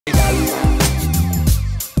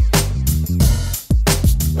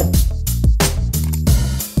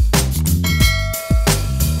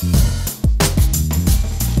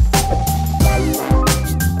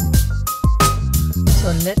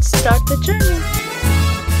the journey.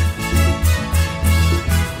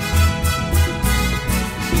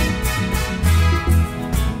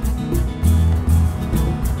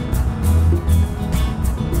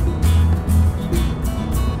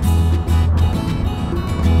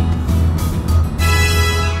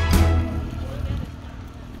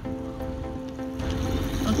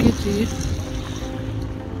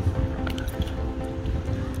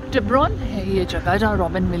 टिब्रॉन है ये जगह जहाँ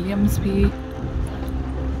रॉबिन विलियम्स भी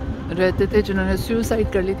रहते थे, जिन्होंने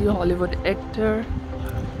सुसाइड कर ली थी, Hollywood actor.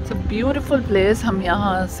 It's a beautiful place. हम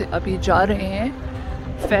यहाँ से अभी जा रहे हैं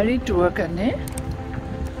फेरी टूर करने।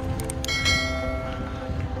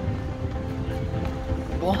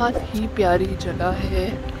 बहुत ही प्यारी जगह है।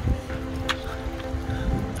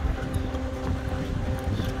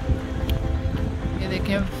 ये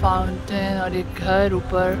देखें फाउंटेन और एक घर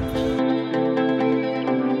ऊपर।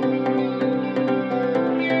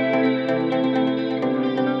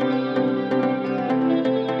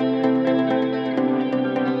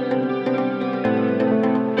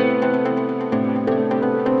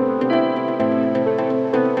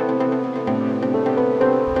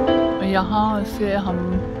 यहाँ से हम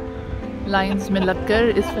लाइंस में लगकर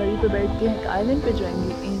इस फेरी पे बैठ के एक आइलैंड पे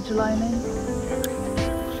जाएंगे, एंजल आइलैंड।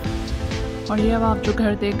 और ये अब आप जो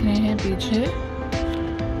घर देख रहे हैं पीछे,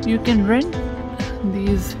 you can rent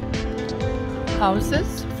these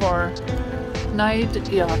houses for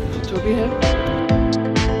night या जो भी है।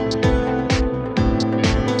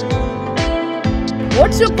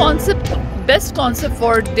 What's your concept, best concept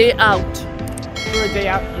for day out? For a day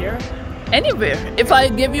out here? Anywhere. If I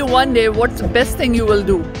give you one day, what's the best thing you will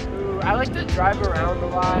do? Ooh, I like to drive around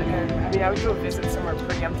a lot, and I mean, I would go visit somewhere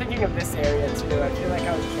pretty. I'm thinking of this area too. I feel like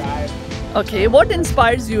I would drive. Okay, what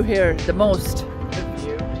inspires you here the most? The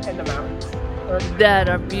view and the mountains.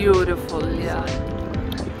 That are beautiful, yeah.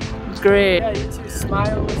 Great. Yeah, you too.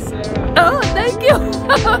 Smile with Sarah. Oh, thank you.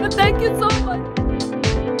 Thank you so much.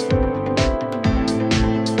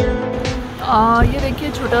 ये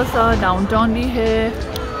देखिए छोटा सा downtown भी है।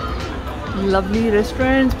 Lovely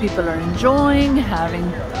restaurants, people are enjoying, having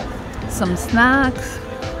some snacks.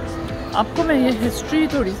 आपको मैं ये history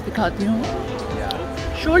थोड़ी सी दिखाती हूँ।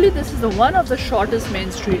 Surely this is one of the shortest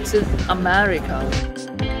main streets in America.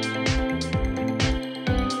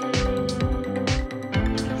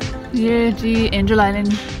 ये जी एंजल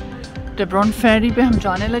आइलैंड टिब्रॉन फेरी पे हम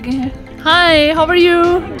जाने लगे हैं। Hi, how are you?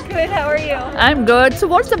 Good, how are you? I'm good. So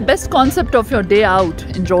what's the best concept of your day out,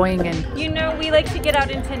 enjoying and? You know, we like to get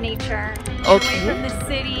out into nature. Okay. Away from the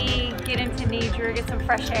city, get into nature, get some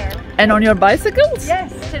fresh air. And on your bicycles?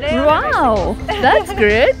 Yes, today on my Wow, bicycle. that's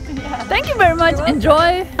great. Yeah. Thank you very much. Enjoy.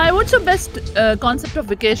 Hi, what's your best concept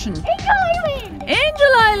of vacation? Angel Island!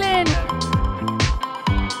 Angel Island.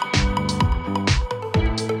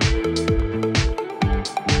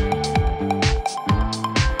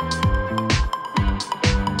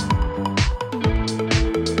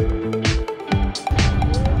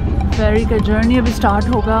 फेरी का journey अभी start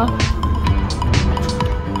होगा।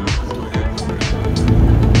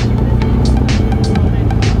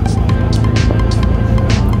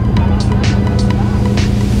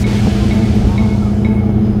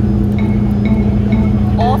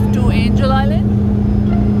 Of to angel island.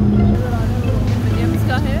 Williams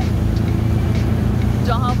का है,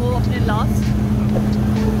 जहाँ वो अपने last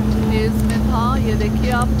days में था। ये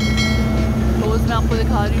देखिए आप, रोज मैं आपको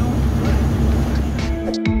दिखा रही हूँ।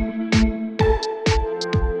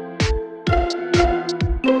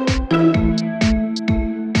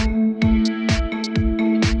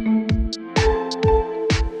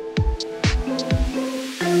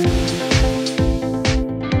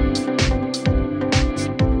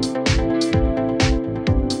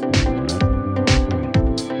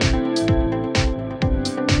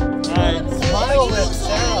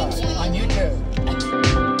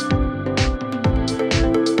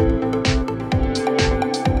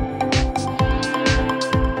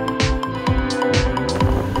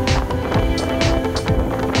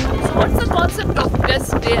 What's the concept of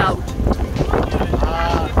best day out?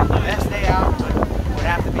 Best day out would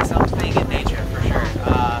have to be something in nature for sure.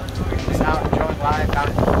 Just out enjoying life, out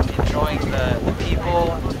enjoying the people,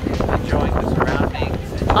 enjoying the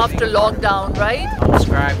surroundings. After lockdown, right?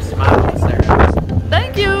 Describe smile with Sarah.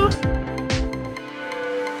 Thank you.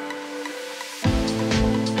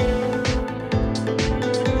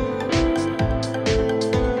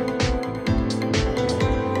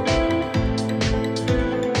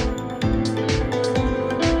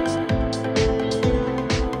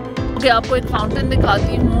 Okay, आपको एक fountain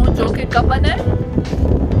दिखाती हूँ जो कि कब बना है?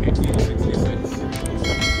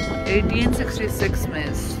 1866 में।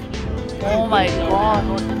 Oh my God!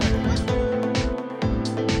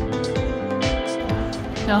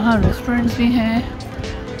 यहाँ रेस्टोरेंट्स भी हैं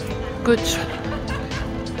कुछ,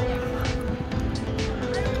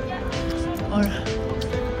 और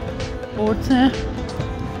बोट्स हैं,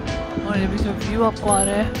 और ये भी जो व्यू आपको आ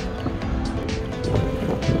रहा है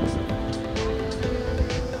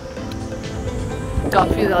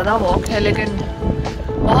काफ़ी ज़्यादा वॉक है, लेकिन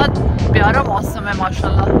बहुत प्यारा मौसम है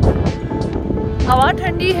माशाल्लाह। हवा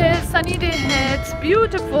ठंडी है, सनी डे है, इट्स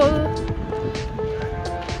ब्यूटीफुल।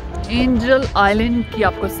 एंजल आइलैंड की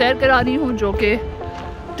आपको सैर करा रही हूँ जो कि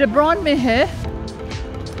टिब्रॉन में है,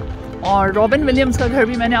 और रॉबिन विलियम्स का घर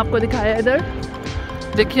भी मैंने आपको दिखाया है इधर।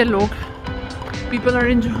 देखिए लोग, पीपल आर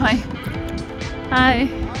एंजॉयिंग। हाय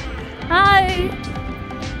हाय।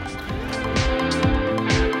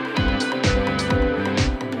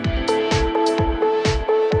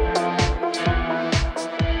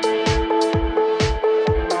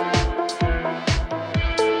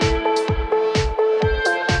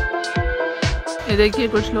 ये देखिए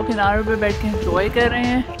कुछ लोग किनारों पे बैठ के एंजॉय कर रहे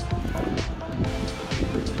हैं,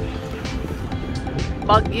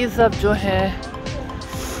 बाकी सब जो है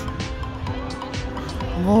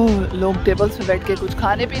वो लोग टेबल्स पे बैठ के कुछ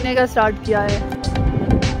खाने पीने का स्टार्ट किया है।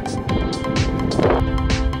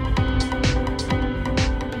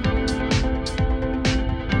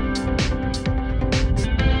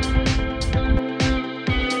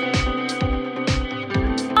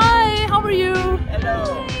 Hi, how are you? Hello.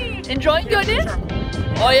 Enjoying your day?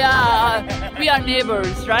 Oh yeah, we are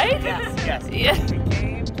neighbors, right? Yes, yes. Yeah. We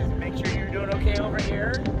came to make sure you're doing okay over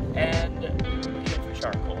here and get some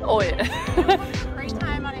charcoal. Oh yeah. Great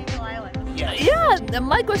time on Angel Island. Yes. Yeah,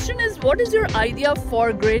 my question is, what is your idea for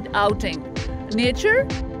great outing? Nature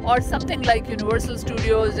or something like Universal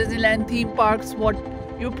Studios, Disneyland, theme parks? What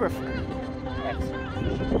you prefer?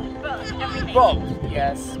 Both,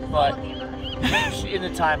 yes, but each in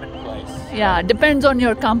the time and place. Yeah, depends on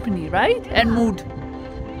your company, right? And mood.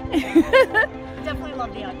 Definitely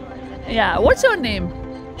love the outdoors. Yeah, what's your name?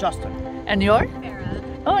 Justin. And your? Sarah.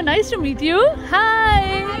 Oh, nice to meet you. Hi.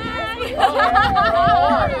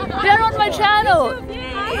 They're on my channel.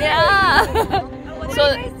 Yeah. What So-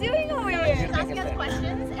 are you guys doing over here? Just asking us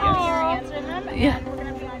questions and you're answering them. And Yeah. we're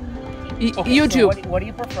gonna be on Okay, YouTube. So what do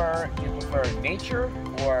you prefer? Do you prefer nature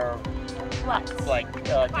or like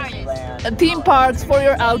Disneyland? Theme parks for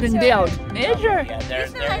your outing day out. Nature. Yeah, they're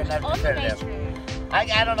Disneyland, gonna all be the definitive. nature.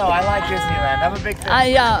 I don't know. I like Disneyland. I'm a big fan.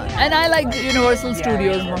 Yeah, and I like Universal Yeah.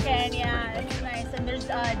 Studios more. And yeah, it's nice. And there's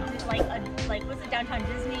like what's it, downtown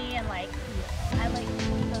Disney, and like I like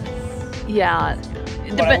those. Yeah.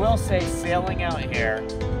 But I will say, sailing out here.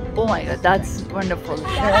 Oh my god, that's wonderful.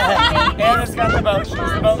 Anna's got the boat.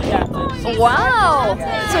 She's the boat captain. Wow.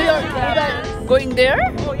 So you're guys going there?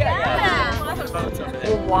 Oh yeah. The boat's over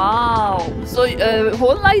there. Wow. So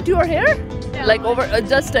whole night you are here? Like over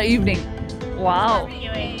just the evening? Wow.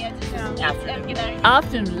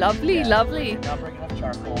 Afternoon. Lovely, Yeah. lovely. Not bringing enough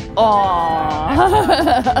charcoal. Oh.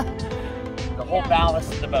 The whole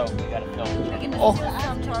ballast of the boat, we gotta fill with charcoal. Oh.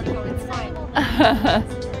 Some charcoal, it's fine.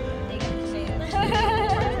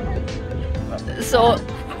 So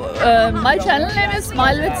my channel name is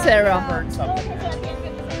Smile with Sarah. Heard something.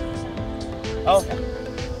 Okay.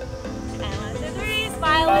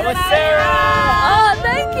 Smile with Sarah. Ah,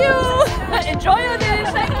 thank you. Enjoy your day.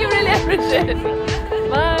 Thank you. Really appreciate it.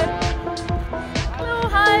 Bye. Hello.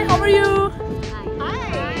 Hi. How are you?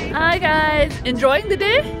 Hi. Hi guys. Enjoying the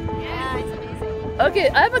day? Yeah, it's amazing. Okay.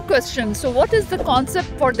 I have a question. So, what is the concept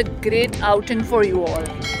for the great outing for you all?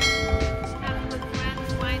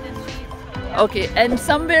 Okay. And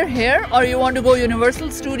somewhere here, or you want to go Universal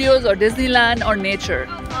Studios or Disneyland or nature?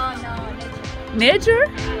 Oh no, nature. Nature?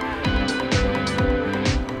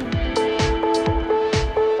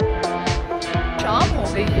 शाम हो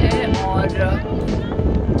गई है और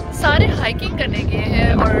सारे hiking करने गए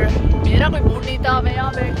हैं, और मेरा कोई मूड नहीं था। मैं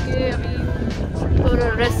यहाँ बैठ के अभी थोड़ा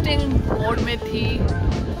रेस्टिंग मोड में थी,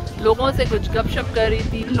 लोगों से कुछ गपशप कर रही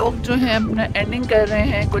थी। लोग जो हैं अपना एंडिंग कर रहे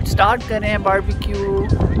हैं, कुछ स्टार्ट कर रहे हैं बारबेक्यू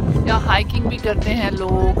या हाइकिंग भी करते हैं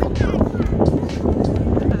लोग।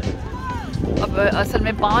 अब असल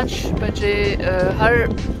में 5 बजे हर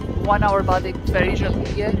 1 आवर बाद एक फेरी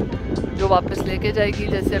चलती है जो वापस लेके जाएगी।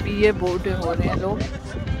 जैसे अभी ये बोट हो रहे हैं लोग,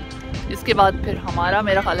 इसके बाद फिर हमारा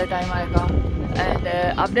मेरा ख्याल टाइम आएगा। एंड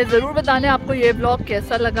आपने ज़रूर बताना है आपको ये ब्लॉग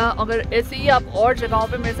कैसा लगा। अगर ऐसे ही आप और जगहों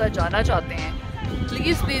पे मेरे साथ जाना चाहते हैं,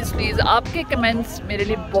 प्लीज़ प्लीज़ प्लीज़ आपके कमेंट्स मेरे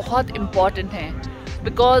लिए बहुत इम्पॉर्टेंट हैं,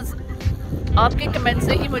 बिकॉज़ आपके कमेंट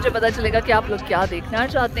से ही मुझे पता चलेगा कि आप लोग क्या देखना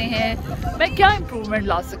चाहते हैं, मैं क्या इम्प्रूवमेंट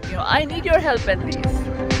ला सकती हूँ। I need your help in this.